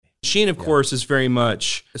Sheen, of course, is very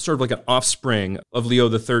much sort of like an offspring of Leo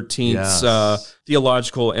the XIII's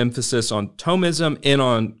theological emphasis on Thomism and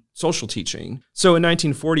on social teaching. So in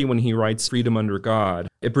 1940, when he writes Freedom Under God,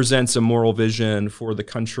 it presents a moral vision for the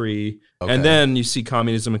country. Okay. And then you see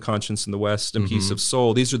Communism and Conscience in the West and Peace of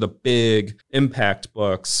Soul. These are the big impact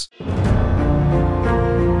books.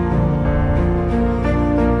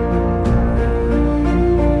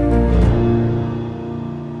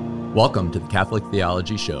 Welcome to the Catholic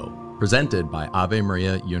Theology Show, presented by Ave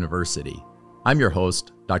Maria University. I'm your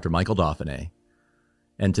host, Dr. Michael Dauphiné.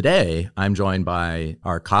 And today, I'm joined by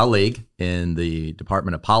our colleague in the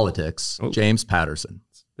Department of Politics, James Patterson.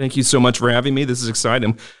 Thank you so much for having me. This is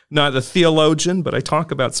exciting. I'm not a theologian, but I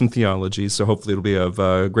talk about some theology, so hopefully it'll be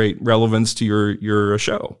of great relevance to your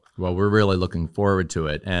show. Well, we're really looking forward to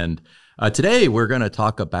it. And today, we're going to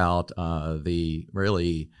talk about the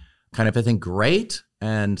really kind of, I think, great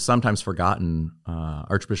and sometimes forgotten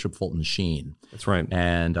Archbishop Fulton Sheen. That's right.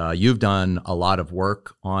 And you've done a lot of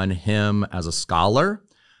work on him as a scholar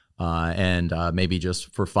and maybe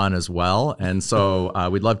just for fun as well. And so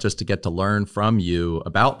we'd love just to get to learn from you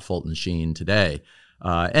about Fulton Sheen today.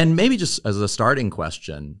 And maybe just as a starting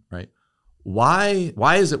question, right?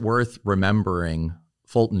 Why is it worth remembering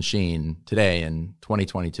Fulton Sheen today in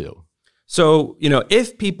 2022? So,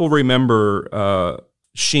 if people remember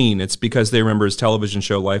Sheen, it's because they remember his television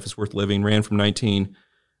show Life is Worth Living, ran from 51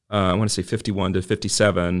 to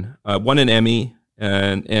 57, won an Emmy,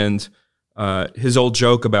 and his old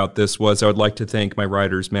joke about this was, I would like to thank my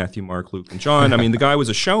writers Matthew, Mark, Luke, and John. I mean, the guy was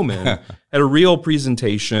a showman, had a real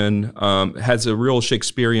presentation, has a real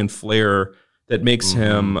Shakespearean flair that makes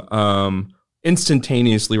him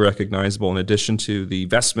instantaneously recognizable, in addition to the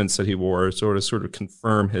vestments that he wore, sort of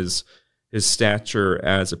confirm his stature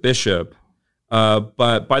as a bishop.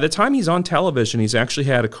 But by the time he's on television, he's actually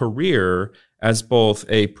had a career as both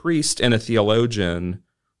a priest and a theologian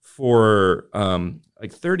for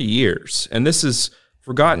like 30 years. And this is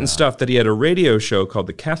forgotten stuff that he had a radio show called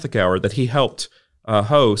The Catholic Hour that he helped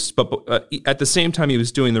host. But at the same time he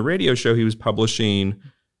was doing the radio show, he was publishing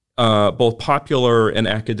both popular and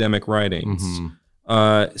academic writings.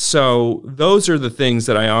 So those are the things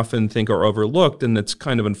that I often think are overlooked, and it's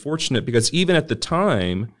kind of unfortunate because even at the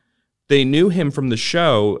time, they knew him from the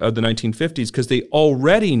show of the 1950s because they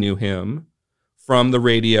already knew him from the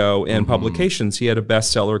radio and publications. He had a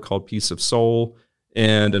bestseller called Peace of Soul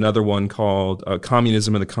and another one called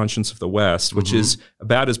Communism and the Conscience of the West, which is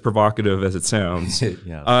about as provocative as it sounds.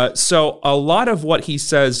 So a lot of what he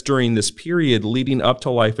says during this period leading up to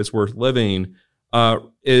Life is Worth Living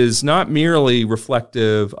is not merely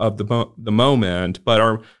reflective of the moment, but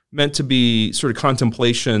are meant to be sort of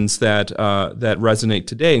contemplations that that resonate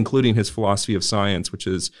today, including his philosophy of science, which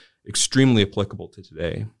is extremely applicable to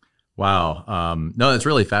today. Wow. No, that's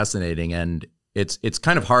really fascinating. And it's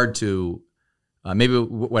kind of hard to, maybe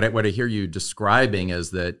what I hear you describing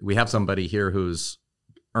is that we have somebody here who's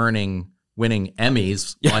winning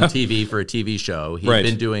Emmys on TV for a TV show. He's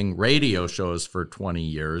been doing radio shows for 20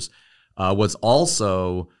 years, was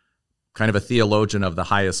also kind of a theologian of the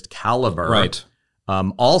highest caliber. Right.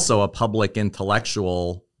 Also a public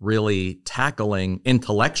intellectual, really tackling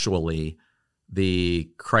intellectually the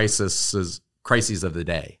crises of the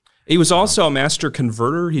day. He was also a master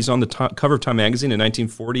converter. He's on the cover of Time magazine in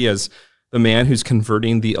 1940 as the man who's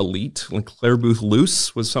converting the elite. Like Clare Boothe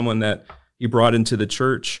Luce was someone that he brought into the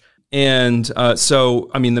church. And so,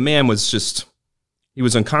 I mean, the man was he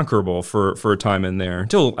was unconquerable for a time in there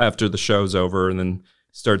until after the show's over, and then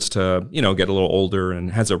starts to, get a little older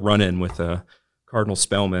and has a run-in with Cardinal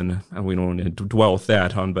Spellman, and we don't want to dwell with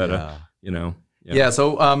that on, but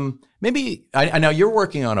So maybe I know you're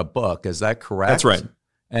working on a book. Is that correct? That's right.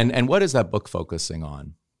 And what is that book focusing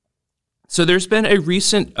on? So there's been a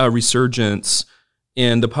recent resurgence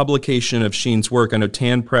in the publication of Sheen's work. I know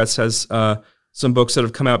Tan Press has some books that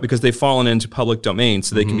have come out because they've fallen into public domain,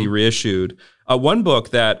 so they can be reissued. One book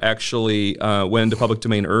that actually went into public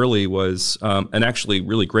domain early was an actually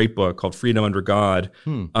really great book called Freedom Under God.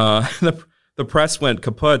 The press went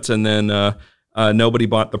kaput, and then nobody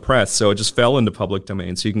bought the press, so it just fell into public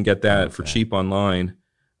domain. So you can get that for cheap online.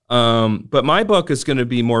 But my book is going to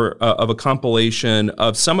be more of a compilation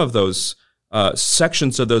of some of those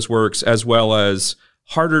sections of those works, as well as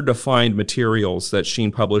harder to find materials that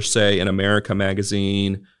Sheen published, say, in America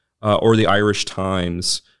Magazine or the Irish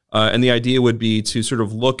Times. And the idea would be to sort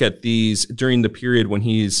of look at these during the period when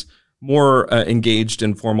he's more engaged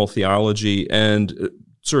in formal theology and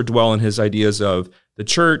sort of dwell on his ideas of the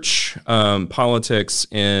church, politics,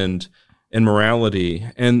 and morality.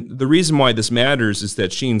 And the reason why this matters is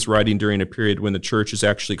that Sheen's writing during a period when the church is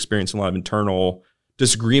actually experiencing a lot of internal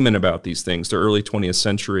disagreement about these things, the early 20th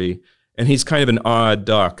century. And he's kind of an odd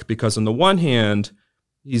duck because on the one hand,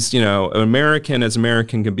 he's, an American as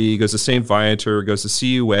American can be. He goes to St. Viator, goes to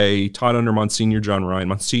CUA, he taught under Monsignor John Ryan,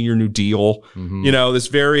 Monsignor New Deal, this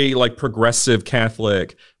very like progressive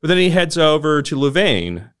Catholic. But then he heads over to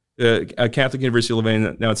Louvain, a Catholic University of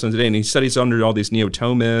Louvain, now it's today, and he studies under all these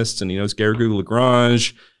neo-Thomists, and he knows Garrigou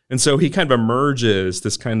Lagrange. And so he kind of emerges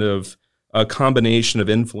this kind of a combination of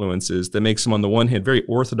influences that makes him, on the one hand, very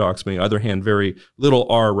orthodox, but on the other hand, very little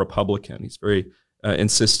r Republican. He's very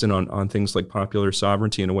insistent on things like popular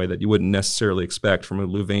sovereignty in a way that you wouldn't necessarily expect from a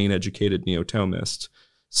Louvain-educated neo-Thomist.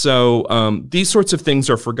 So these sorts of things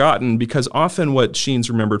are forgotten because often what Sheen's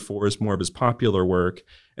remembered for is more of his popular work,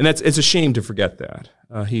 and it's a shame to forget that.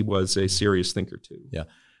 He was a serious thinker too. Yeah.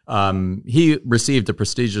 He received a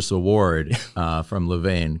prestigious award from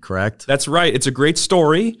Louvain, correct? That's right. It's a great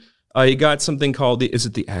story. He got something called is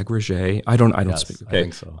it the agrégé? I don't yes, speak. Okay, I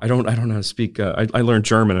think so. I don't know how to speak. I learned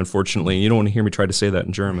German, unfortunately. You don't want to hear me try to say that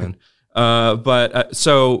in German.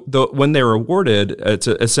 So when they're awarded, it's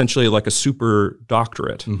essentially like a super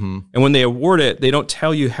doctorate. And when they award it, they don't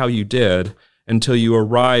tell you how you did until you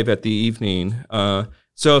arrive at the evening.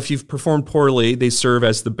 So if you've performed poorly, they serve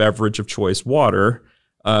as the beverage of choice water.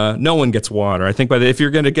 No one gets water. I think if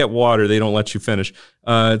you're going to get water, they don't let you finish.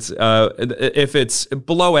 If it's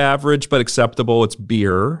below average but acceptable, it's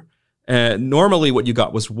beer. Normally what you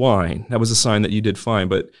got was wine. That was a sign that you did fine.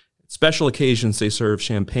 But special occasions, they serve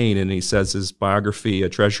champagne. And he says his biography, A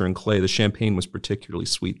Treasure in Clay, the champagne was particularly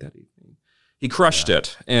sweet that evening. He crushed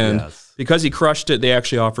it. And because he crushed it, they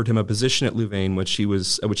actually offered him a position at Louvain, which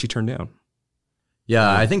he turned down. Yeah,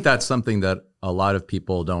 I think that's something that a lot of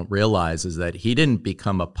people don't realize is that he didn't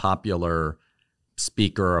become a popular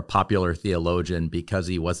speaker, a popular theologian because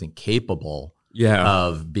he wasn't capable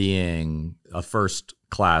of being a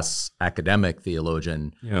first-class academic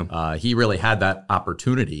theologian. He really had that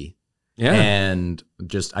opportunity and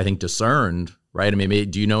just, I think, discerned, right? I mean,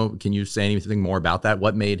 can you say anything more about that?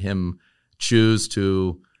 What made him choose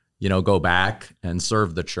to, go back and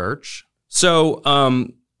serve the church? So,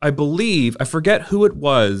 I forget who it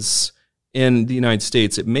was in the United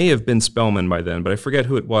States. It may have been Spellman by then, but I forget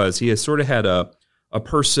who it was. He has sort of had a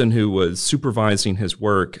person who was supervising his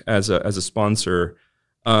work as a sponsor.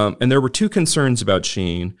 And there were two concerns about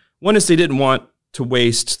Sheen. One is they didn't want to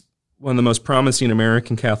waste one of the most promising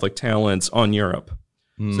American Catholic talents on Europe.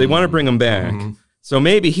 So they want to bring him back. So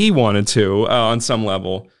maybe he wanted to on some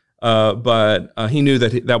level, but he knew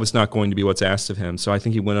that that was not going to be what's asked of him. So I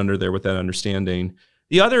think he went under there with that understanding.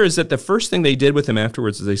 The other is that the first thing they did with him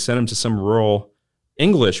afterwards is they sent him to some rural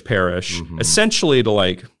English parish, essentially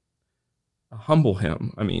to humble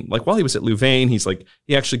him. I mean, while he was at Louvain, he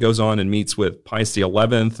actually goes on and meets with Pius XI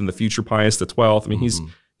and the future Pius XII. I mean, he's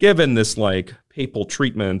given this papal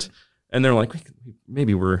treatment, and they're like,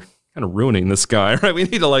 maybe we're kind of ruining this guy, right? We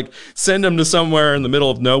need to send him to somewhere in the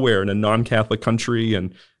middle of nowhere in a non-Catholic country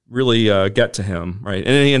and really get to him, right? And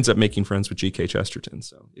then he ends up making friends with G.K. Chesterton.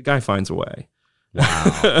 So the guy finds a way.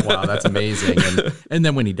 Wow, that's amazing. And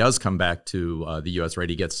then when he does come back to the U.S., right,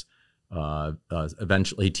 he gets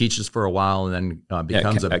eventually, he teaches for a while and then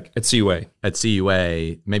becomes at CUA. At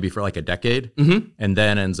CUA, maybe for a decade, and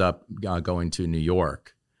then ends up going to New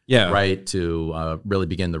York, right, to really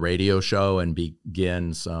begin the radio show and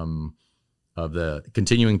begin some of the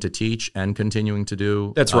continuing to teach and continuing to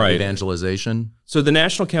do evangelization. So the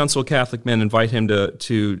National Council of Catholic Men invite him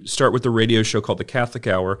to start with a radio show called the Catholic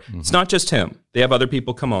Hour. It's not just him. They have other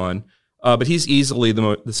people come on, but he's easily the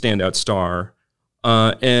standout star.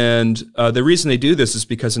 And the reason they do this is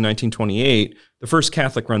because in 1928, the first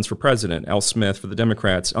Catholic runs for president, Al Smith, for the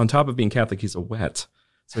Democrats. On top of being Catholic, he's a wet.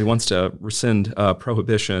 So he wants to rescind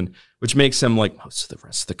prohibition, which makes him like most of the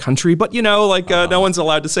rest of the country. But, no one's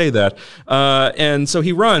allowed to say that. And so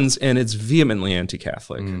he runs, and it's vehemently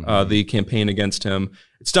anti-Catholic, the campaign against him.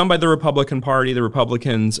 It's done by the Republican Party. The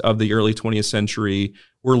Republicans of the early 20th century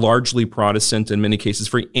were largely Protestant, in many cases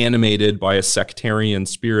very animated by a sectarian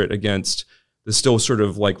spirit against the still sort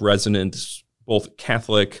of resonant both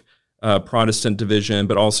Catholic Protestant division,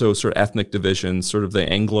 but also sort of ethnic division, sort of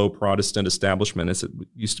the Anglo-Protestant establishment, as it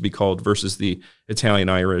used to be called, versus the Italian,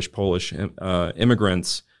 Irish, Polish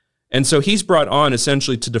immigrants. And so he's brought on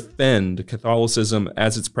essentially to defend Catholicism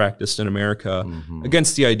as it's practiced in America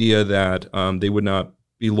against the idea that they would not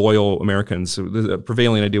be loyal Americans. So the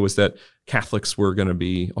prevailing idea was that Catholics were going to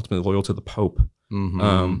be ultimately loyal to the Pope.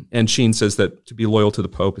 And Sheen says that to be loyal to the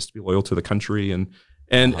Pope is to be loyal to the country. And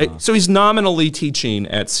so he's nominally teaching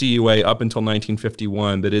at CUA up until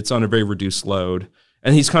 1951, but it's on a very reduced load.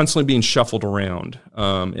 And he's constantly being shuffled around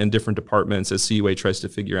in different departments as CUA tries to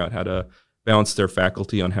figure out how to balance their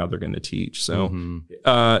faculty on how they're going to teach. So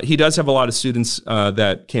he does have a lot of students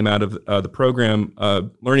that came out of the program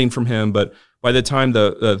learning from him, but by the time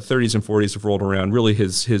the 30s and 40s have rolled around, really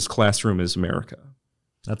his classroom is America.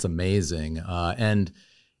 That's amazing. And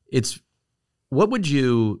what would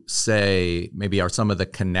you say maybe are some of the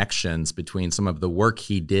connections between some of the work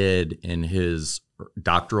he did in his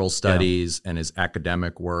doctoral studies and his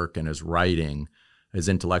academic work and his writing, his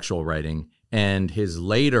intellectual writing, and his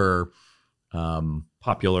later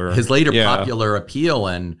popular appeal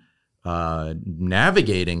and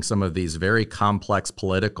navigating some of these very complex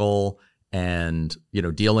political and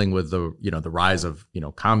dealing with the rise of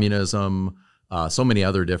communism, so many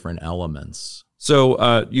other different elements.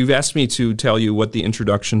 So you've asked me to tell you what the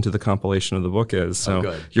introduction to the compilation of the book is.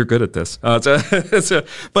 So you're good at this.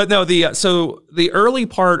 But no, the early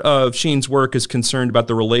part of Sheen's work is concerned about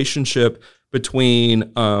the relationship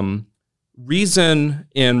between reason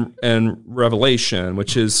and revelation,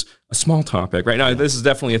 which is a small topic. Right now, this is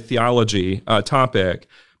definitely a theology topic.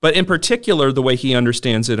 But in particular, the way he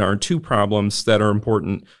understands it are two problems that are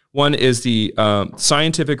important. One is the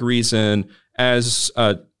scientific reason as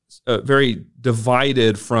very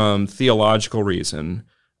divided from theological reason,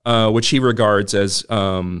 which he regards as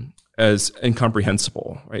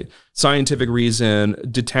incomprehensible. Right, scientific reason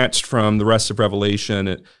detached from the rest of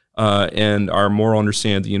revelation and our moral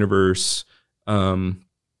understanding of the universe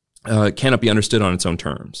cannot be understood on its own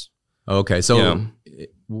terms. Okay, so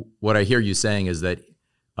what I hear you saying is that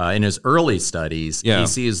in his early studies, he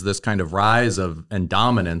sees this kind of rise of and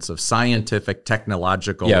dominance of scientific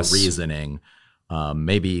technological reasoning.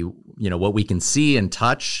 Maybe what we can see and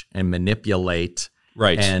touch and manipulate,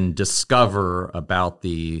 and discover about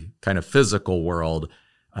the kind of physical world,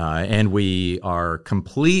 and we are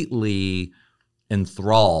completely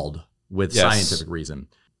enthralled with scientific reason.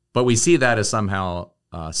 But we see that as somehow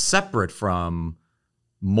separate from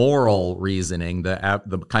moral reasoning,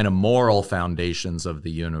 the kind of moral foundations of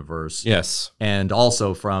the universe. Yes, and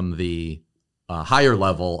also from the higher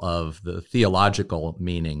level of the theological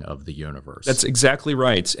meaning of the universe. That's exactly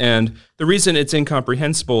right. And the reason it's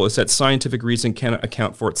incomprehensible is that scientific reason cannot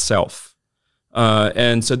account for itself.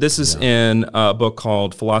 And so this is in a book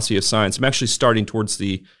called Philosophy of Science. I'm actually starting towards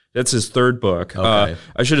that's his third book. I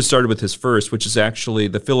should have started with his first, which is actually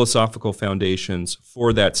the philosophical foundations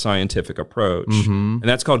for that scientific approach. And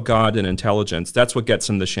that's called God and Intelligence. That's what gets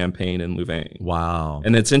him the Champagne and Louvain. Wow.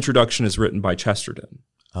 And its introduction is written by Chesterton.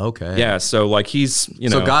 Okay. Yeah, so like he's,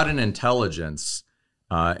 So God and Intelligence,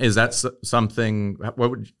 is that something,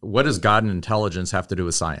 what does God and Intelligence have to do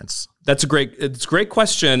with science? It's a great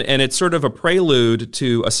question, and it's sort of a prelude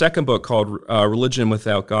to a second book called Religion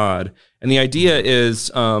Without God. And the idea is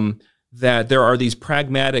that there are these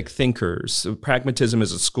pragmatic thinkers. So pragmatism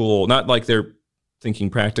is a school, not like they're thinking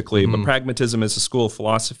practically, but pragmatism is a school of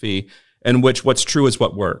philosophy in which what's true is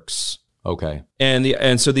what works. Okay.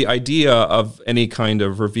 And so the idea of any kind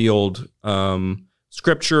of revealed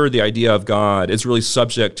scripture, the idea of God, is really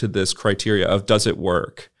subject to this criteria of does it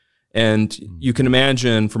work? And you can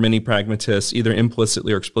imagine for many pragmatists, either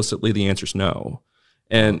implicitly or explicitly, the answer is no.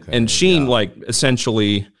 And Sheen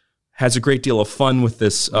essentially has a great deal of fun with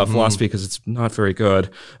this philosophy because it's not very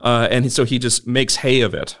good. And so he just makes hay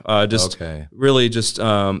of it. And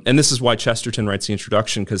this is why Chesterton writes the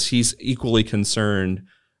introduction, because he's equally concerned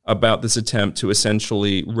about this attempt to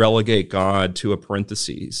essentially relegate God to a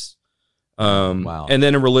parentheses. And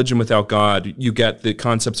then in Religion Without God, you get the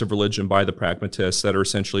concepts of religion by the pragmatists that are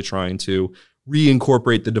essentially trying to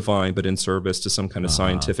reincorporate the divine, but in service to some kind of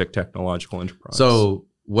scientific, technological enterprise. So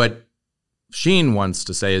what Sheen wants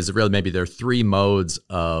to say is really maybe there are three levels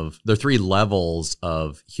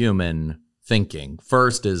of human thinking.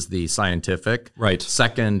 First is the scientific. Right.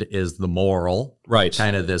 Second is the moral. Right.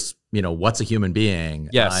 Kind of this, what's a human being?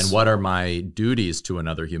 Yes. And what are my duties to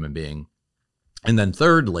another human being? And then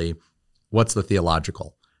thirdly, what's the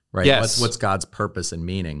theological? Right. Yes. What's God's purpose and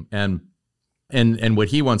meaning? And what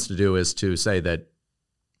he wants to do is to say that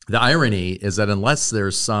the irony is that unless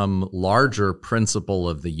there's some larger principle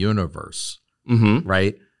of the universe,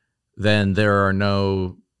 right, then there are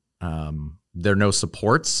no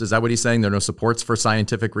supports. Is that what he's saying? There are no supports for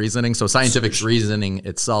scientific reasoning. So scientific reasoning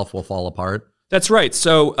itself will fall apart. That's right.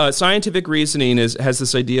 So scientific reasoning has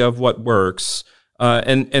this idea of what works.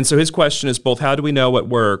 And so his question is both how do we know what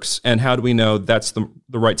works and how do we know that's the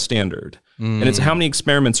right standard? And it's how many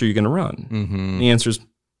experiments are you going to run? And the answer is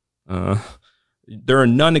there are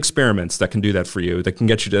none experiments that can do that for you, that can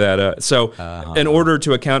get you to that. So in order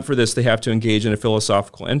to account for this, they have to engage in a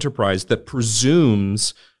philosophical enterprise that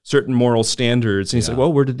presumes certain moral standards. And he said,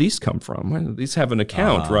 well, where did these come from? Well, these have an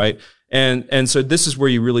account, right? And so this is where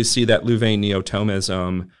you really see that Louvain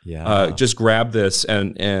neo-Thomism just grab this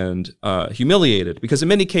and humiliate it. Because in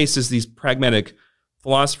many cases, these pragmatic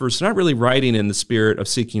philosophers are not really writing in the spirit of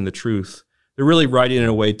seeking the truth. They're really writing in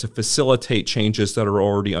a way to facilitate changes that are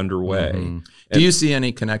already underway. Mm-hmm. Do you see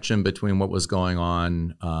any connection between what was going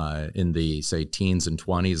on in the, say, teens and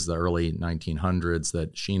 20s, the early 1900s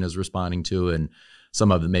that Sheen is responding to, and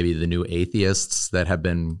some of maybe the new atheists that have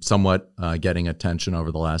been somewhat getting attention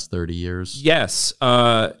over the last 30 years? Yes.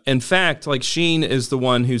 In fact, like Sheen is the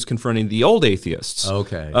one who's confronting the old atheists.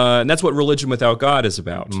 Okay. And that's what Religion Without God is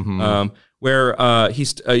about. Mm-hmm. Where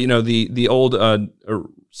he's, the old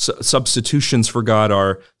substitutions for God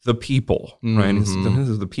are the people, right?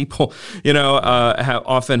 Mm-hmm. The people,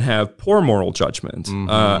 often have poor moral judgment,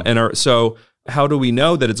 and are so. How do we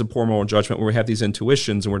know that it's a poor moral judgment when we have these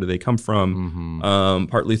intuitions, and where do they come from? Mm-hmm.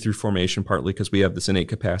 Partly through formation, partly because we have this innate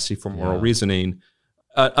capacity for moral reasoning.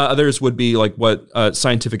 Others would be like what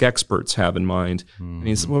scientific experts have in mind. Mm-hmm. I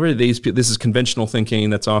mean, what are these people? This is conventional thinking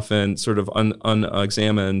that's often sort of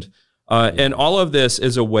unexamined. And all of this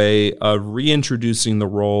is a way of reintroducing the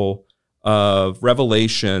role of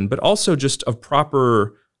revelation, but also just of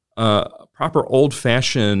proper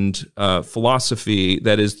old-fashioned philosophy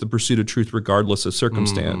that is the pursuit of truth regardless of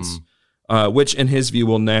circumstance, which in his view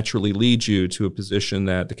will naturally lead you to a position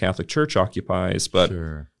that the Catholic Church occupies. But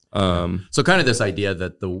sure. So kind of this idea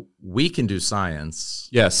that we can do science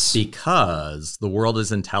because the world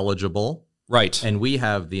is intelligible. Right. And we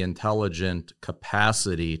have the intelligent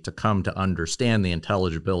capacity to come to understand the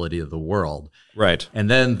intelligibility of the world. Right. And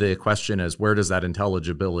then the question is, where does that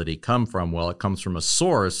intelligibility come from? Well, it comes from a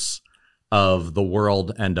source of the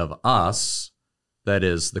world and of us, that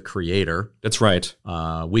is the Creator. That's right.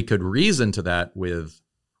 We could reason to that with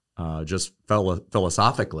just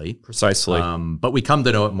philosophically. Precisely. But we come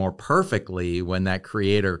to know it more perfectly when that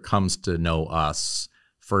Creator comes to know us,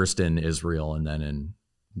 first in Israel and then in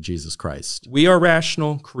Jesus Christ. We are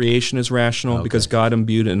rational. Creation is rational because God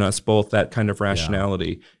imbued in us both that kind of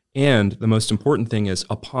rationality. Yeah. And the most important thing is,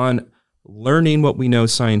 upon learning what we know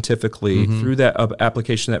scientifically through that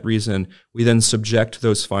application of that reason, we then subject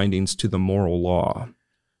those findings to the moral law.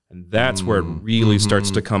 And that's where it really starts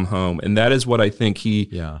to come home. And that is what I think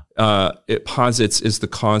it posits is the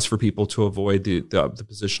cause for people to avoid the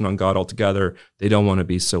position on God altogether. They don't want to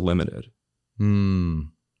be so limited.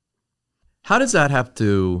 How does that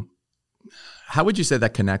how would you say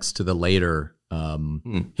that connects to the later,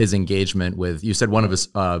 his engagement with, you said one of his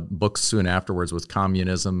books soon afterwards was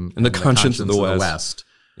Communism and the Conscience of the West.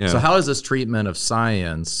 Yeah. So how is this treatment of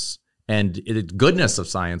science and the goodness of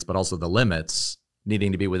science, but also the limits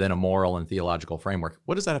needing to be within a moral and theological framework,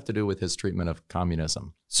 what does that have to do with his treatment of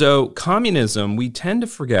communism? So communism, we tend to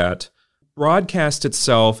forget, broadcast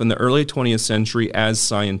itself in the early 20th century as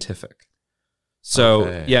scientific.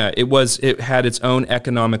 So it had its own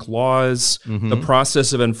economic laws. The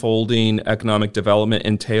process of unfolding economic development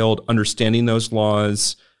entailed understanding those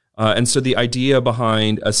laws. And so the idea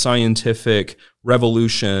behind a scientific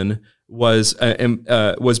revolution was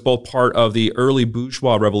both part of the early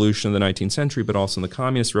bourgeois revolution of the 19th century, but also in the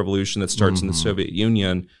communist revolution that starts in the Soviet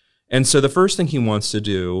Union. And so the first thing he wants to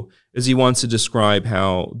do is he wants to describe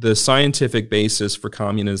how the scientific basis for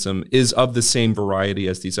communism is of the same variety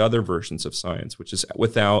as these other versions of science, which is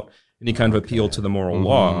without any kind of appeal to the moral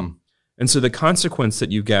law. And so the consequence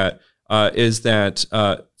that you get is that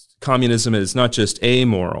communism is not just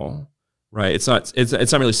amoral, right? It's not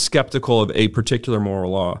really skeptical of a particular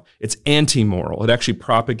moral law. It's anti-moral. It actually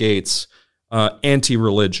propagates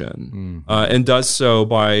anti-religion, and does so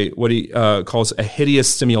by what he calls a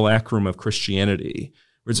hideous simulacrum of Christianity,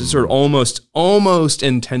 which is sort of almost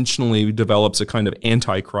intentionally develops a kind of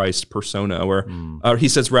antichrist persona, where he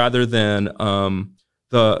says rather than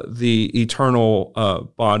the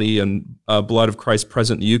eternal body and blood of Christ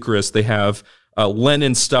present in the Eucharist, they have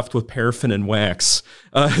Lenin stuffed with paraffin and wax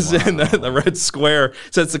in the red square.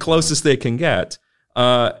 So it's the closest they can get.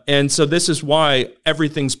 And so this is why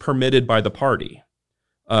everything's permitted by the party.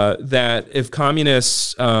 That if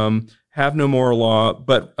communists have no moral law,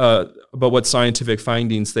 but what scientific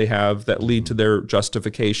findings they have that lead to their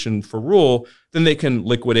justification for rule, then they can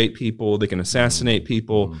liquidate people, they can assassinate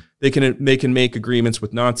people, they can make agreements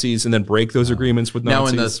with Nazis and then break those agreements with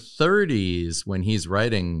Nazis. Now, in the 30s, when he's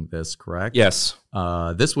writing this, correct? Yes.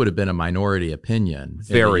 This would have been a minority opinion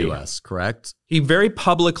in the U.S., correct? He very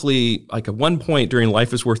publicly, like at one point during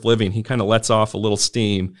Life is Worth Living, he kind of lets off a little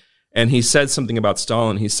steam, and he said something about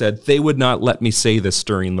Stalin. He said, "They would not let me say this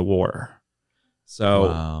during the war."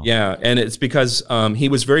 So, and it's because he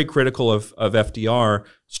was very critical of FDR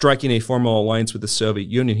striking a formal alliance with the Soviet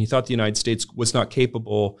Union. He thought the United States was not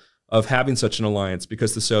capable of having such an alliance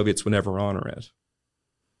because the Soviets would never honor it.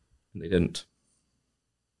 And they didn't.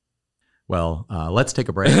 Well, let's take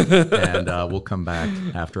a break, and we'll come back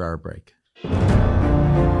after our break.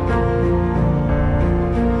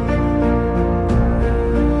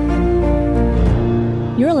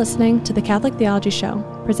 You're listening to the Catholic Theology Show,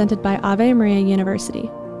 presented by Ave Maria University.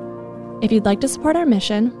 If you'd like to support our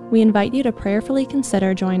mission, we invite you to prayerfully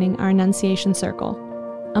consider joining our Annunciation Circle,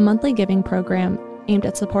 a monthly giving program aimed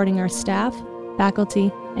at supporting our staff,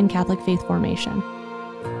 faculty, and Catholic faith formation.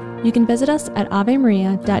 You can visit us at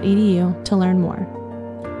avemaria.edu to learn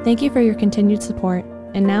more. Thank you for your continued support,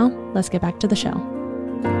 and now let's get back to the show.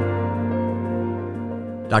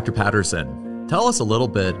 Dr. Patterson, tell us a little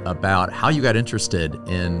bit about how you got interested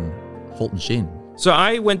in Fulton Sheen. So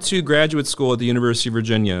I went to graduate school at the University of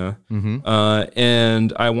Virginia,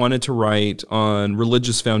 and I wanted to write on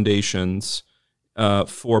religious foundations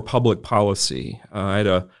for public policy. I had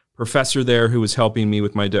a professor there who was helping me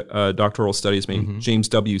with my doctoral studies named James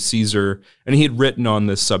W. Caesar, and he had written on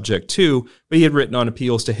this subject too, but he had written on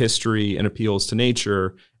appeals to history and appeals to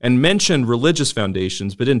nature and mentioned religious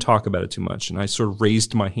foundations, but didn't talk about it too much. And I sort of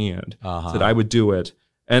raised my hand, said I would do it.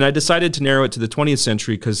 And I decided to narrow it to the 20th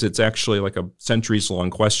century because it's actually like a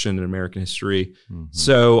centuries-long question in American history.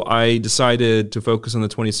 So I decided to focus on the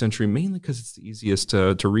 20th century mainly because it's the easiest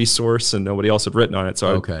to resource and nobody else had written on it.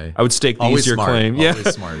 So I would stake the easier claim.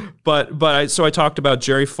 Always smart. So I talked about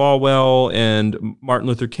Jerry Falwell and Martin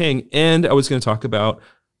Luther King, and I was going to talk about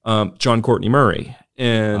John Courtney Murray.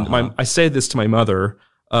 And I say this to my mother.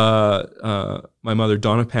 My mother,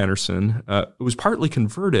 Donna Patterson, was partly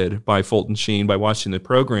converted by Fulton Sheen by watching the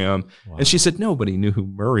program. And she said nobody knew who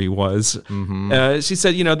Murray was. She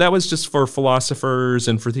said, that was just for philosophers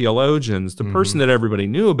and for theologians. The person that everybody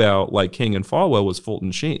knew about, like King and Falwell, was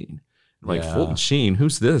Fulton Sheen. Fulton Sheen,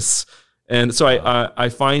 who's this? And so I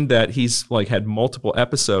find that he's had multiple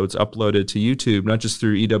episodes uploaded to YouTube, not just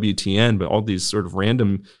through EWTN, but all these sort of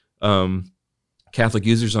random Catholic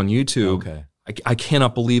users on YouTube. I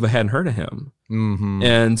cannot believe I hadn't heard of him.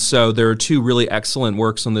 And so there are two really excellent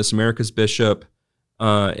works on this, America's Bishop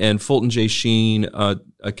and Fulton J. Sheen,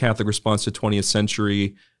 A Catholic Response to 20th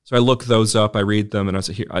Century. So I look those up, I read them, and I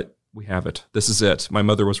say, we have it. This is it. My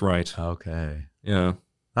mother was right. Okay. Yeah.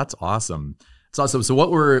 That's awesome. It's awesome. So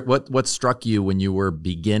what struck you when you were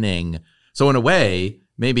beginning? So in a way,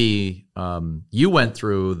 maybe you went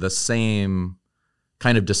through the same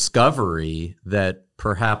kind of discovery that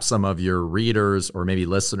perhaps some of your readers or maybe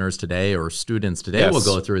listeners today or students today will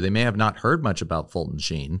go through. They may have not heard much about Fulton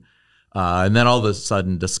Sheen, and then all of a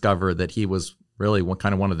sudden discover that he was really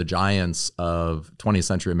one of the giants of 20th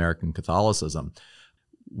century American Catholicism.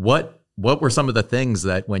 What were some of the things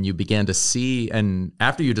that when you began to see, and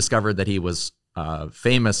after you discovered that he was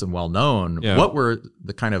famous and well known, what were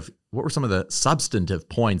some of the substantive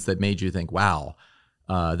points that made you think, wow,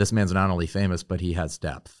 this man's not only famous, but he has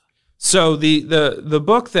depth? So the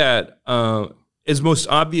book that is most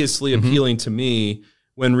obviously appealing to me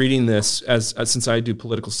when reading this, since I do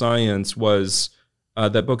political science, was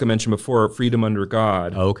that book I mentioned before, Freedom Under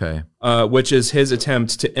God. Which is his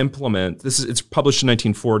attempt to implement. It's published in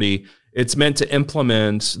 1940. It's meant to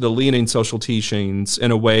implement the Leonine social teachings in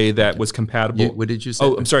a way that was compatible. What did you say?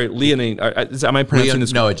 Oh, I'm sorry, Leonine. Am I pronouncing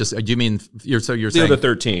this? No, you mean you're Leo saying the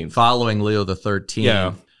 13th, following Leo the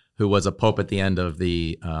 13th. Who was a pope at the end of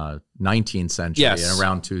the 19th century and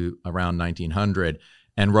around 1900,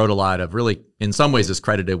 and wrote a lot of really, in some ways, is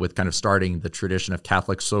credited with kind of starting the tradition of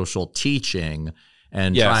Catholic social teaching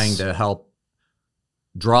and trying to help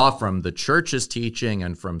draw from the Church's teaching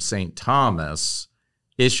and from St. Thomas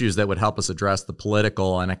issues that would help us address the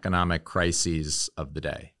political and economic crises of the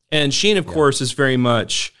day. And Sheen, of course, is very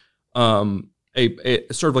much a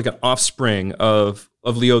sort of like an offspring of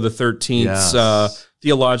Leo the 13th's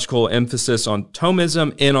theological emphasis on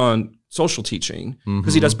Thomism and on social teaching,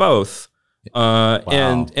 because he does both.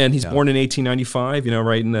 And he's born in 1895,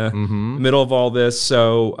 right in the middle of all this.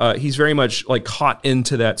 So he's very much caught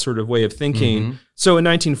into that sort of way of thinking. So in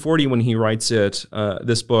 1940, when he writes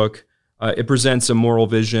this book, it presents a moral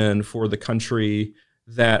vision for the country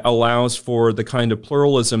that allows for the kind of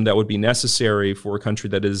pluralism that would be necessary for a country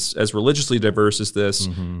that is as religiously diverse as this,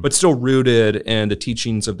 but still rooted in the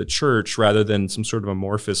teachings of the church rather than some sort of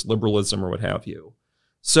amorphous liberalism or what have you.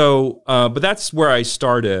 So, but that's where I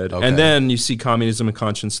started. And then you see Communism and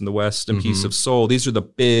Conscience in the West and Peace of Soul. These are the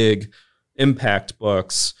big impact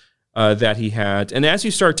books that he had. And as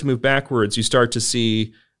you start to move backwards, you start to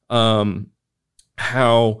see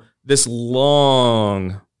how this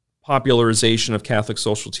long popularization of Catholic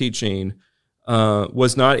social teaching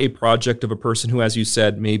was not a project of a person who, as you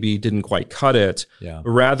said, maybe didn't quite cut it. Yeah.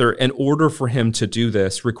 But rather, in order for him to do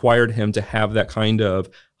this, required him to have that kind of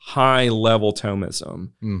high-level Thomism,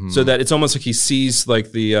 so that it's almost like he sees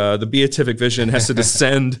like the beatific vision has to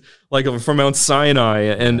descend like from Mount Sinai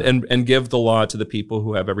and give the law to the people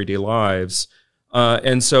who have everyday lives.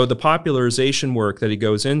 And so the popularization work that he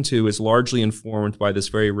goes into is largely informed by this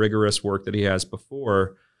very rigorous work that he has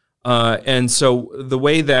before. And so the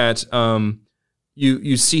way that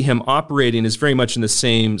you see him operating is very much in the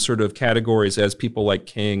same sort of categories as people like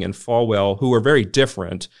King and Falwell, who are very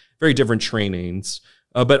different trainings,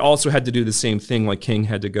 but also had to do the same thing. Like King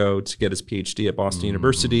had to go to get his PhD at Boston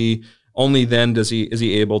University. Only then is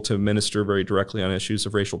he able to minister very directly on issues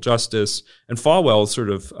of racial justice. And Falwell sort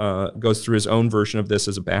of goes through his own version of this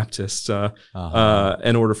as a Baptist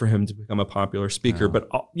in order for him to become a popular speaker. But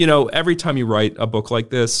every time you write a book like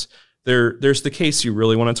this, there's the case you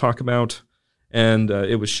really want to talk about. And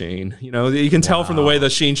it was Sheen. You can tell from the way the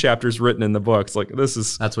Sheen chapter is written in the book. It's like,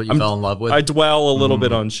 that's what you fell in love with? I dwell a little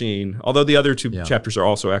bit on Sheen, although the other two chapters are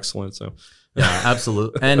also excellent. So, yeah,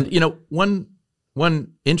 absolutely. And,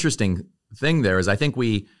 one interesting thing there is I think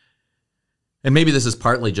and maybe this is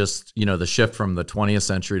partly just, the shift from the 20th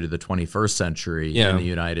century to the 21st century in the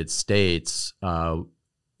United States.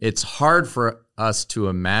 It's hard for us to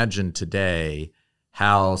imagine today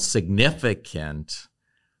how significant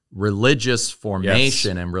religious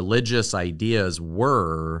formation and religious ideas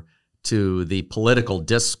were to the political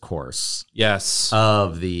discourse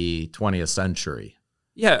of the 20th century.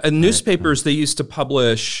 Yeah, in newspapers, they used to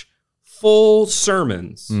publish full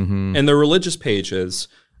sermons in the religious pages,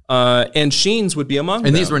 and Sheen's would be among them.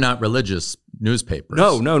 And these were not religious newspapers.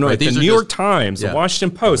 No. Right? The New York Times, the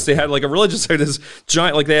Washington Post, they had like a religious, this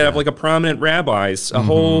giant, like they have like a prominent rabbis. A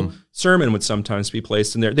whole sermon would sometimes be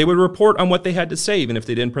placed in there. They would report on what they had to say, even if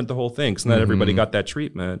they didn't print the whole thing, because not everybody got that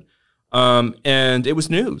treatment. And it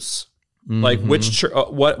was news, like which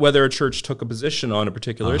whether a church took a position on a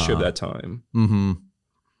particular issue at that time.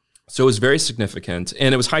 So it was very significant,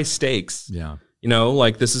 and it was high stakes. Yeah,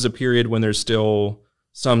 like this is a period when there's still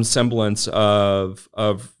some semblance of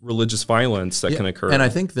religious violence that can occur. And I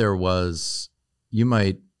think there was, you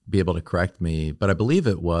might be able to correct me, but I believe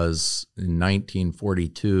it was in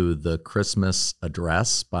 1942, the Christmas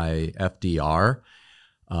address by FDR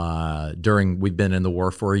we'd been in the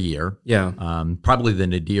war for a year. Yeah. Probably the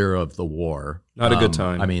nadir of the war. Not a good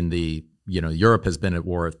time. I mean, Europe has been at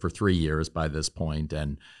war for 3 years by this point,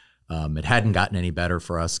 and it hadn't gotten any better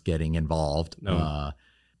for us getting involved. No.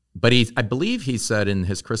 But I believe he said in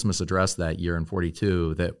his Christmas address that year in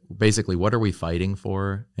 42 that basically, what are we fighting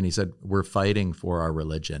for? And he said, we're fighting for our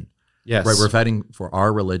religion. Yes. Right, we're fighting for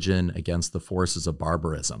our religion against the forces of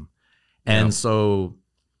barbarism. And so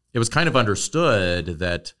it was kind of understood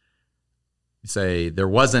that, say, there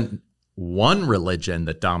wasn't one religion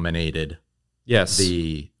that dominated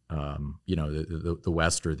the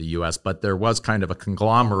West or the U.S., but there was kind of a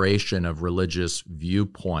conglomeration of religious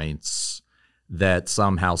viewpoints that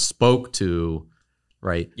somehow spoke to,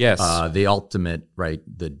 the ultimate,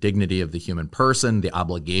 the dignity of the human person, the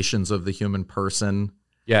obligations of the human person.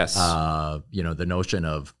 Yes. The notion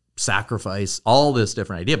of sacrifice, all this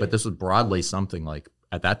different idea, but this was broadly something like,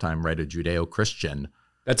 at that time, a Judeo-Christian.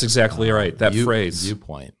 That's exactly right, that phrase.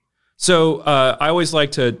 Viewpoint. So I always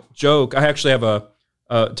like to joke. I actually have a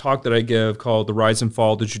talk that I give called The Rise and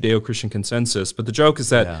Fall of the Judeo-Christian Consensus. But the joke is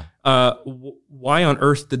that why on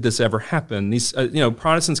earth did this ever happen? These,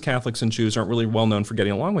 Protestants, Catholics, and Jews aren't really well known for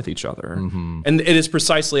getting along with each other. And it is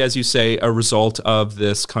precisely, as you say, a result of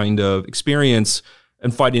this kind of experience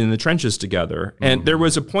and fighting in the trenches together. And there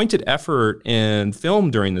was a pointed effort in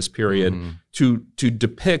film during this period to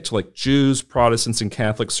depict like Jews, Protestants, and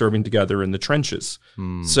Catholics serving together in the trenches.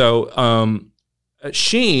 So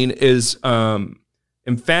Sheen is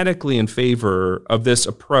emphatically in favor of this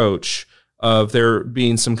approach of there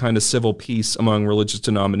being some kind of civil peace among religious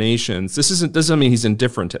denominations. This doesn't mean he's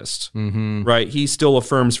indifferentist, right? He still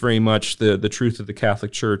affirms very much the truth of the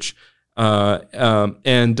Catholic Church,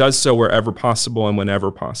 and does so wherever possible and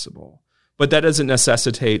whenever possible. But that doesn't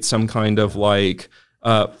necessitate some kind of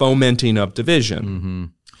fomenting of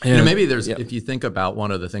division. And maybe there's, if you think about one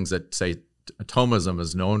of the things that, say, Thomism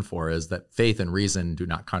is known for, is that faith and reason do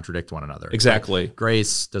not contradict one another. Exactly. Like,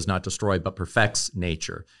 grace does not destroy but perfects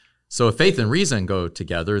nature. So if faith and reason go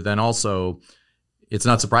together, then also it's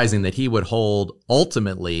not surprising that he would hold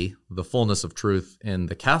ultimately the fullness of truth in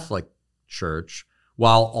the Catholic Church,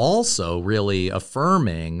 while also really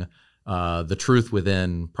affirming the truth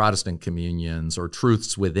within Protestant communions or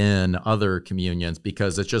truths within other communions,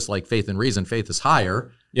 because it's just like faith and reason. Faith is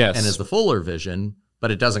higher and is the fuller vision, but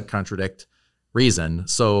it doesn't contradict reason.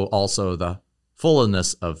 So also the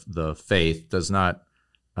fullness of the faith does not,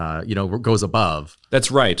 goes above.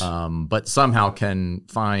 That's right. But somehow can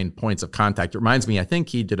find points of contact. It reminds me, I think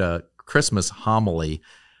he did a Christmas homily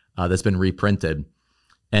that's been reprinted.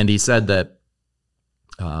 And he said that,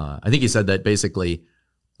 basically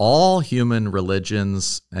all human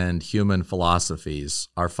religions and human philosophies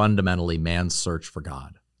are fundamentally man's search for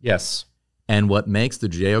God. Yes. And what makes the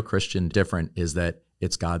Judeo-Christian different is that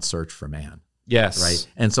it's God's search for man. Yes. Right.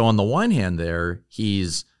 And so on the one hand there,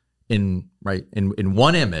 he's in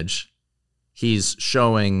one image, he's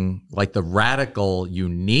showing like the radical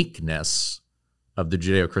uniqueness of the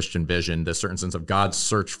Judeo-Christian vision, the certain sense of God's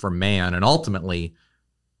search for man, and ultimately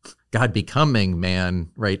God becoming man,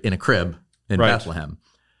 right, in a crib in Bethlehem.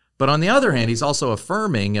 But on the other hand, he's also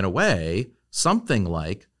affirming, in a way, something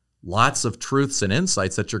like lots of truths and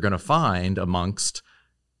insights that you're going to find amongst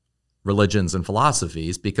religions and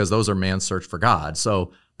philosophies, because those are man's search for God.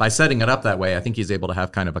 So by setting it up that way, I think he's able to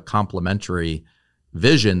have kind of a complementary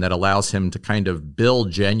vision that allows him to kind of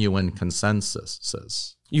build genuine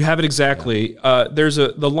consensuses. You have it exactly. Yeah. There's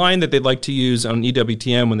the line that they'd like to use on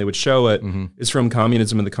EWTN when they would show it is from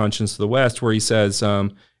Communism and the Conscience of the West, where he says,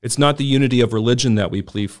 it's not the unity of religion that we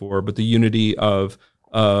plea for, but the unity of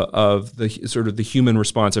the sort of the human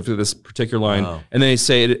response after this particular line. Oh. And then they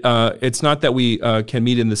say, it's not that we can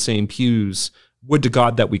meet in the same pews. Would to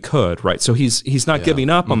God that we could, right? So he's not giving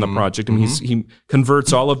up on the project. I mean, he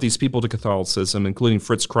converts all of these people to Catholicism, including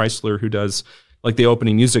Fritz Kreisler, who does like the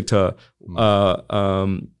opening music to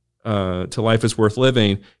Life is Worth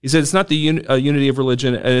Living. He said it's not the unity of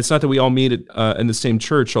religion, and it's not that we all meet in the same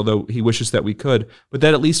church, although he wishes that we could, but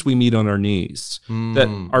that at least we meet on our knees.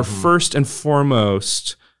 That our first and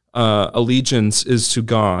foremost allegiance is to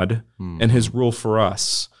God and his rule for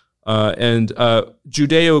us. And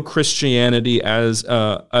Judeo-Christianity as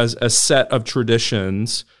a set of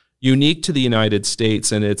traditions unique to the United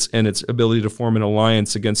States and its ability to form an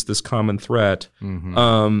alliance against this common threat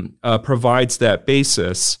provides that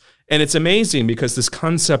basis. And it's amazing because this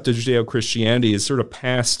concept of Judeo-Christianity is sort of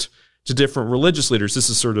passed to different religious leaders.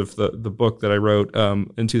 This is sort of the book that I wrote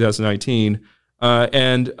in 2019.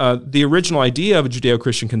 And the original idea of a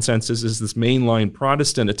Judeo-Christian consensus is this mainline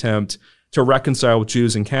Protestant attempt to reconcile with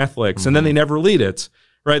Jews and Catholics, and then they never lead it,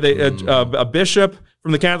 right? A bishop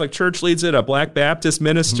from the Catholic Church leads it, a Black Baptist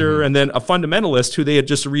minister, and then a fundamentalist who they had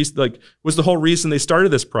just was the whole reason they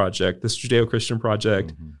started this project, this Judeo-Christian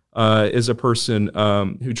project, is a person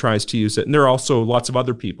who tries to use it. And there are also lots of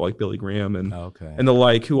other people like Billy Graham and the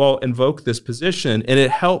like who all invoke this position, and it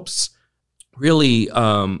helps really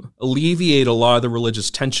alleviate a lot of the religious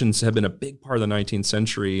tensions that have been a big part of the 19th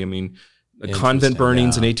century. I mean, the convent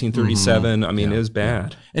burnings in 1837. I mean, it was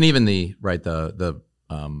bad. And even the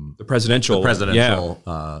presidential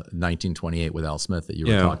 1928 with Al Smith that you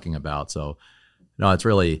were talking about. So, no, it's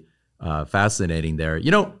really fascinating there.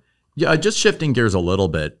 Just shifting gears a little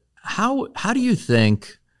bit. How do you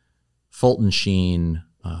think Fulton Sheen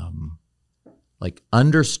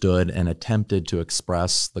understood and attempted to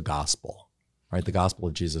express the gospel, right? The gospel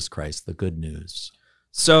of Jesus Christ, the good news.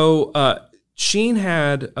 So Sheen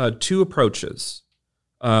had two approaches.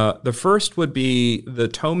 The first would be the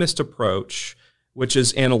Thomist approach, which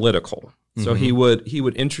is analytical. So he would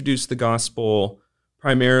introduce the gospel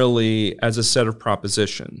primarily as a set of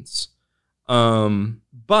propositions.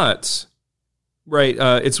 But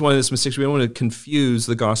it's one of those mistakes. We don't want to confuse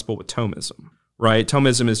the gospel with Thomism, right?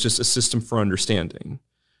 Thomism is just a system for understanding.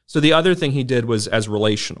 So the other thing he did was as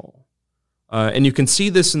relational. And you can see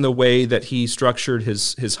this in the way that he structured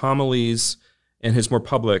his homilies and his more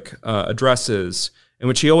public addresses, in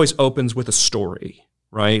which he always opens with a story,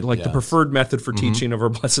 right? Like the preferred method for teaching of our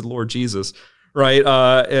blessed Lord Jesus, right?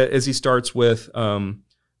 As he starts with something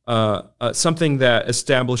that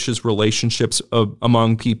establishes relationships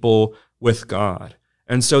among people with God.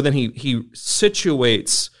 And so then he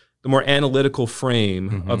situates the more analytical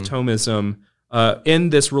frame of Thomism in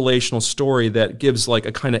this relational story that gives like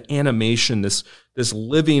a kind of animation, this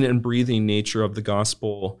living and breathing nature of the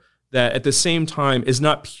gospel that at the same time is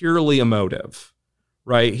not purely emotive,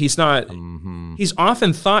 right? He's not, he's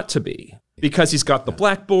often thought to be, because he's got the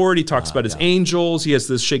blackboard, he talks about his angels, he has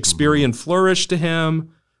this Shakespearean flourish to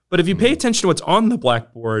him. But if you pay attention to what's on the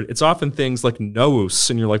blackboard, it's often things like nous,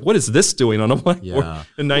 and you're like, what is this doing on a blackboard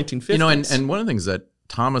in 1950s? And one of the things that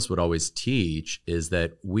Thomas would always teach is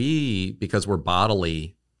that because we're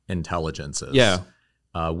bodily intelligences,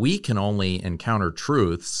 we can only encounter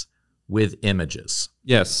truths with images.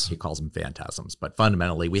 Yes. He calls them phantasms, but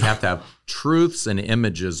fundamentally we have to have truths and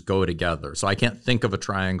images go together. So I can't think of a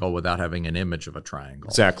triangle without having an image of a triangle.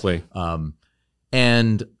 Exactly.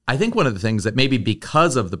 And I think one of the things that maybe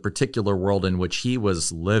because of the particular world in which he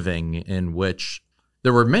was living, in which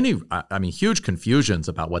there were many, huge confusions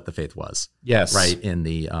about what the faith was. Yes. Right, in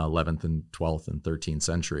the 11th and 12th and 13th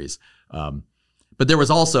centuries. But there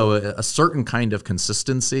was also a certain kind of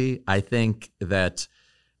consistency. I think that,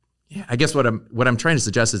 I guess what I'm trying to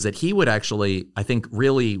suggest is that he would actually, I think,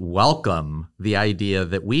 really welcome the idea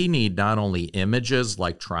that we need not only images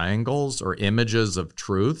like triangles or images of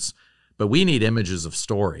truths, but we need images of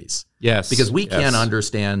stories. Yes. Because we can't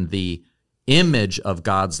understand the image of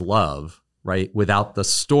God's love, right, without the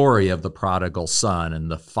story of the prodigal son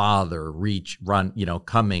and the father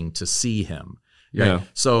coming to see him. Right? Yeah.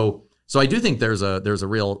 So I do think there's a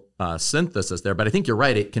real synthesis there, but I think you're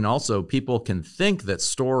right. It can also, people can think that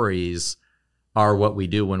stories are what we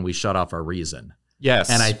do when we shut off our reason.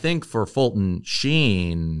 Yes. And I think for Fulton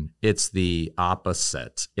Sheen, it's the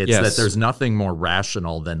opposite. It's Yes. that there's nothing more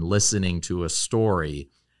rational than listening to a story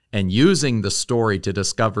and using the story to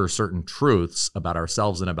discover certain truths about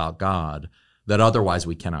ourselves and about God that otherwise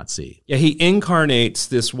we cannot see. Yeah, he incarnates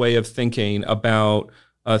this way of thinking about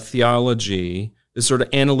theology, this sort of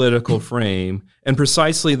analytical frame, and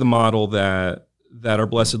precisely the model that our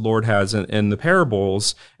blessed Lord has in the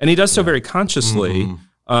parables. And he does so very consciously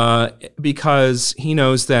because he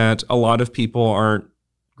knows that a lot of people aren't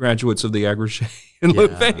graduates of the Agrégé and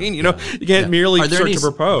Louvain. You can't merely start to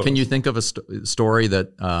propose. Can you think of a story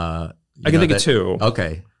that I can think of two.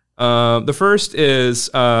 Okay. The first is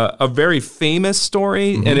a very famous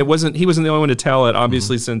story, and he wasn't the only one to tell it,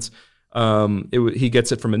 obviously, since he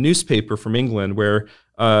gets it from a newspaper from England, where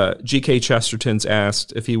G.K. Chesterton's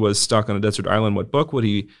asked if he was stuck on a desert island, what book would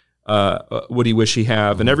he wish he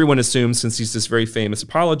have? And everyone assumes, since he's this very famous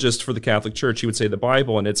apologist for the Catholic Church, he would say the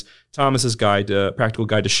Bible, and it's Thomas's Practical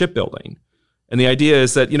Guide to Shipbuilding. And the idea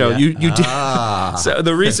is that so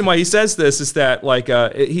the reason why he says this is that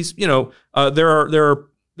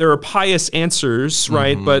there are pious answers,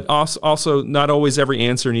 right? But also not always every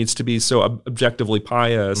answer needs to be so objectively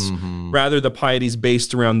pious. Rather, the piety is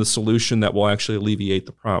based around the solution that will actually alleviate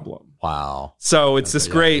the problem. Wow. So it's this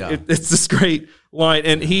great, it's this great line,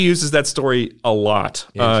 and he uses that story a lot.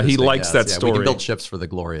 He likes that story. We can build ships for the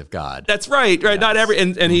glory of God. That's right. Yes. Not every,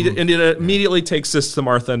 and it immediately takes us to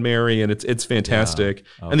Martha and Mary, and it's fantastic.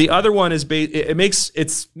 Yeah. Okay. And the other one is it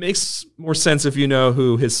makes more sense if you know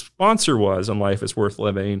who his sponsor was on Life is Worth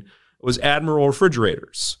Living. It was Admiral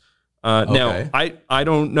Refrigerators. Now, I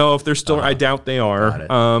don't know if they're still. I doubt they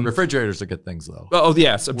are. Refrigerators are good things, though. Oh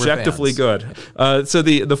yes, objectively good. So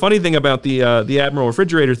the funny thing about the Admiral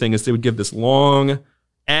Refrigerator thing is they would give this long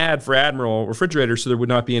ad for Admiral Refrigerator, so there would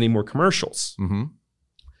not be any more commercials.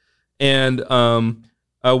 And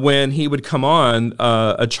when he would come on,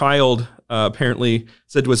 a child apparently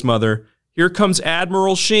said to his mother, "Here comes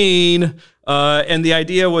Admiral Sheen," and the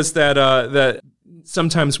idea was that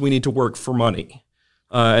sometimes we need to work for money.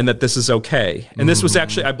 And that this is okay. And this was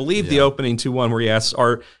actually, I believe, the opening to one where he asks,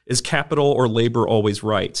 is capital or labor always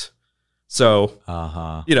right? So,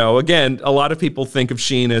 again, a lot of people think of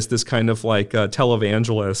Sheen as this kind of like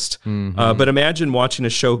televangelist. But imagine watching a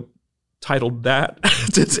show titled that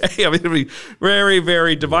today. I mean, it'd be very,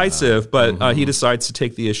 very divisive. But he decides to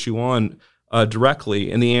take the issue on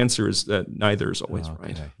directly. And the answer is that neither is always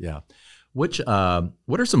right. Yeah. What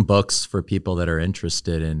are some books for people that are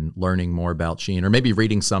interested in learning more about Sheen, or maybe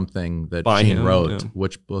reading something that Sheen wrote? Yeah.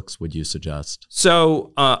 Which books would you suggest?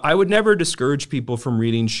 So I would never discourage people from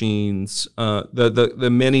reading Sheen's the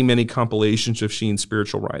many, many compilations of Sheen's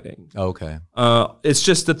spiritual writing. Okay. It's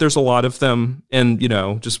just that there's a lot of them, and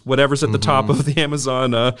just whatever's at the top of the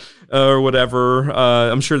Amazon or whatever.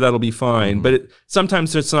 I'm sure that'll be fine, but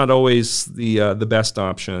sometimes it's not always the best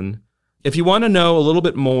option. If you want to know a little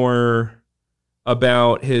bit more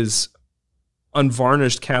about his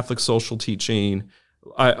unvarnished Catholic social teaching,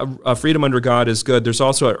 Freedom Under God is good. There's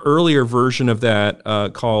also an earlier version of that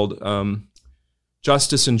called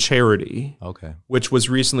Justice and Charity, which was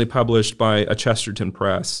recently published by a Chesterton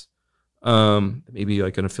Press, maybe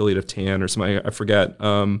like an affiliate of TAN or something, I forget.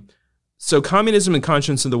 So Communism and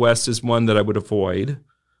Conscience in the West is one that I would avoid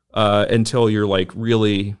until you're like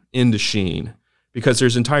really into Sheen, because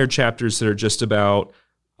there's entire chapters that are just about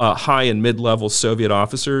high and mid-level Soviet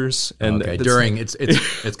officers, and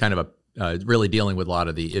it's kind of really dealing with a lot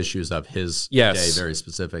of the issues of his day very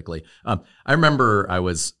specifically. I remember I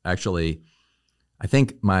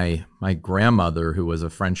think my grandmother, who was a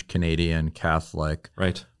French Canadian Catholic,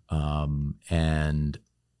 right, and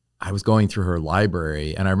I was going through her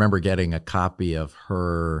library, and I remember getting a copy of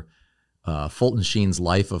her Fulton Sheen's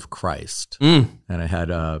Life of Christ, and it had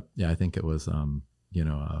I think it was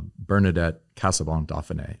Bernadette Casaubon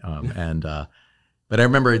Dauphiné, But I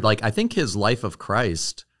remember, like, I think his life of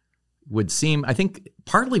Christ would seem, I think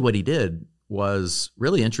partly what he did was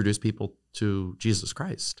really introduce people to Jesus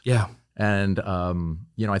Christ. Yeah. And,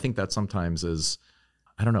 I think that sometimes is,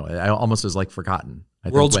 I don't know, I almost is like forgotten.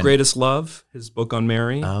 World's Greatest Love, his book on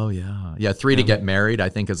Mary. Oh, yeah. Yeah, 3 to Get Married, I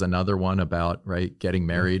think, is another one about, right, getting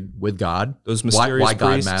married with God. Those mysterious why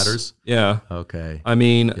God priests. matters. Yeah. Okay. I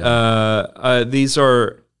mean, these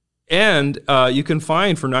are, and you can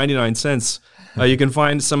find for 99 cents, you can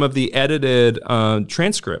find some of the edited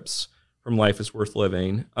transcripts from Life is Worth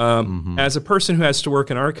Living. As a person who has to work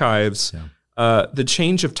in archives, the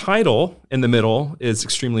change of title in the middle is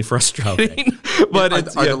extremely frustrating. Okay. But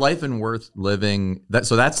are the Life and Worth Living,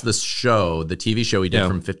 so that's the show, the TV show he did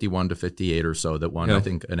from 51 to 58 or so that won, I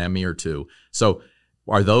think, an Emmy or 2. So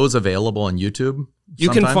are those available on YouTube? You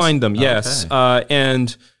can find them, yes. Okay.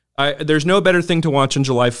 And there's no better thing to watch on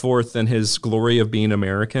July 4th than his Glory of Being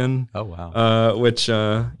American. Oh, wow. Which, he...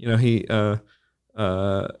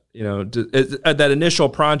 that initial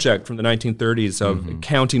project from the 1930s of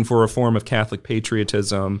accounting for a form of Catholic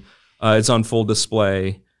patriotism is on full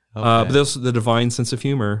display. But the divine sense of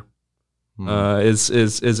humor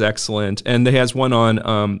is excellent, and he has one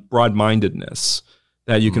on broad-mindedness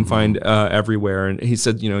that you can find everywhere. And he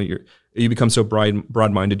said, you become so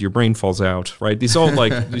broad-minded, your brain falls out. Right? These all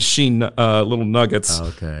like Sheen little nuggets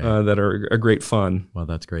that are great fun. Well,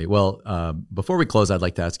 that's great. Well, before we close, I'd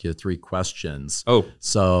like to ask you 3 questions. Oh,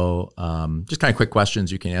 so just kind of quick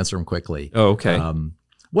questions. You can answer them quickly. Oh, okay.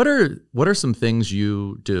 What are some things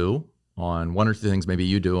you do on 1 or 2 things maybe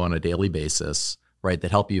you do on a daily basis, right,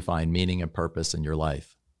 that help you find meaning and purpose in your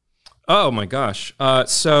life? Oh my gosh.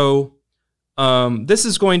 So this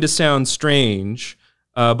is going to sound strange.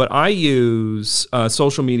 But I use a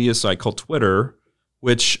social media site called Twitter,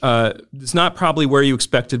 which is not probably where you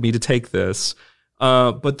expected me to take this.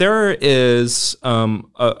 But there is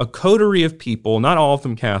a coterie of people, not all of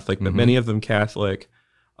them Catholic, but many of them Catholic,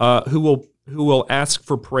 who will ask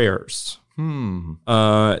for prayers. And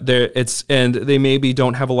they maybe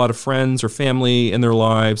don't have a lot of friends or family in their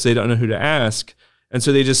lives. They don't know who to ask. And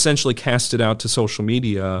so they just essentially cast it out to social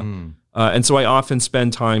media. And so I often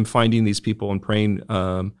spend time finding these people and praying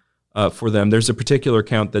for them. There's a particular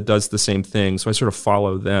account that does the same thing, so I sort of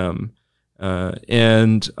follow them.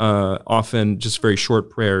 And often just very short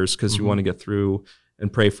prayers because you want to get through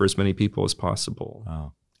and pray for as many people as possible.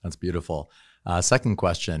 Oh, that's beautiful. Second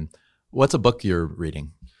question, what's a book you're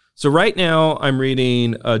reading? So right now I'm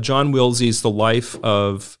reading John Wilsey's The Life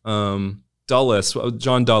of John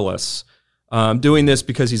Dulles. I'm doing this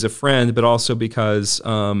because he's a friend, but also because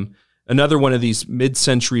another one of these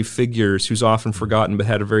mid-century figures who's often forgotten but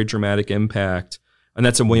had a very dramatic impact, and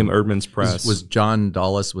that's in William Erdman's press. Was John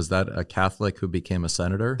Dulles, was that a Catholic who became a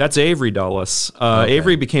senator? That's Avery Dulles.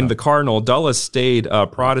 Avery became the cardinal. Dulles stayed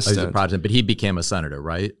Protestant. He's a Protestant, but he became a senator,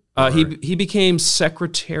 right? He became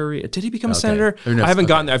secretary. Did he become a senator? I haven't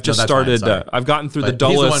gotten there. I've just started. I've gotten through the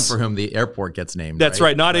Dulles. He's the one for whom the airport gets named. That's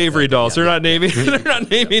right. Not Avery Dulles. They're not naming. They're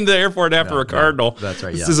not naming the airport after a cardinal. That's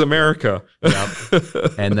right. This is America. Yep.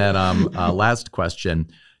 And then last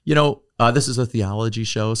question. This is a theology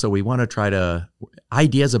show, so we want to try to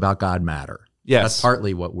ideas about God matter. Yes, that's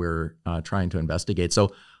partly what we're trying to investigate.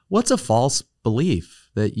 So, what's a false belief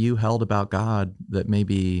that you held about God that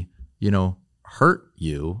maybe hurt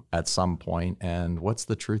you at some point, and what's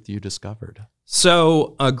the truth you discovered?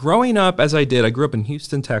 So growing up as I did, I grew up in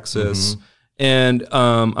Houston, Texas, and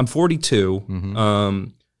I'm 42.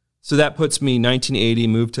 So that puts me 1980,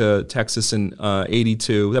 moved to Texas in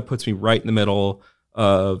 82. That puts me right in the middle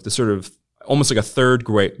of the sort of almost like a third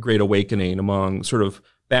great awakening among sort of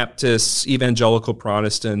Baptists, evangelical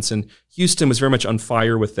Protestants, and Houston was very much on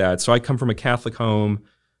fire with that. So I come from a Catholic home.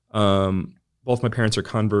 Both my parents are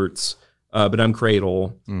converts. But I'm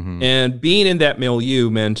cradle. And being in that milieu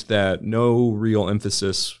meant that no real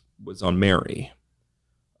emphasis was on Mary.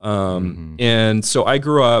 And so I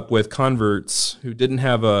grew up with converts who didn't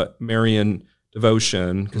have a Marian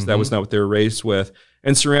devotion because that was not what they were raised with,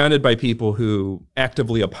 and surrounded by people who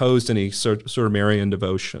actively opposed any sort of Marian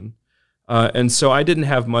devotion. And so I didn't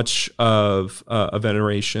have much of a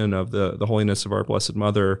veneration of the holiness of our Blessed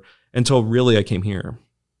Mother until really I came here.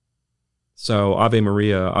 So Ave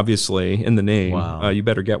Maria, obviously, in the name, you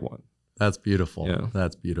better get one. That's beautiful. Yeah.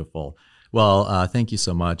 That's beautiful. Well, thank you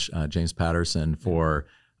so much, James Patterson, for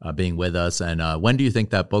being with us. And when do you think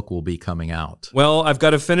that book will be coming out? Well, I've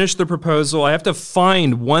got to finish the proposal. I have to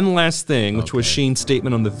find one last thing, which was Sheen's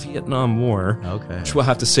statement on the Vietnam War, which we'll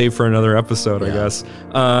have to save for another episode, I guess.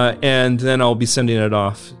 And then I'll be sending it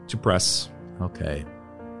off to press. Okay.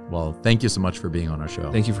 Well, thank you so much for being on our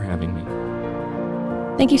show. Thank you for having me.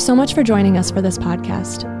 Thank you so much for joining us for this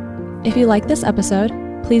podcast. If you like this episode,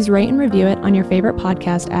 please rate and review it on your favorite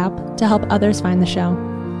podcast app to help others find the show.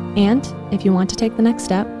 And if you want to take the next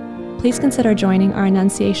step, please consider joining our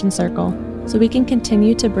Annunciation Circle so we can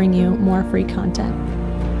continue to bring you more free content.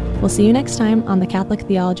 We'll see you next time on the Catholic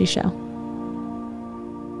Theology Show.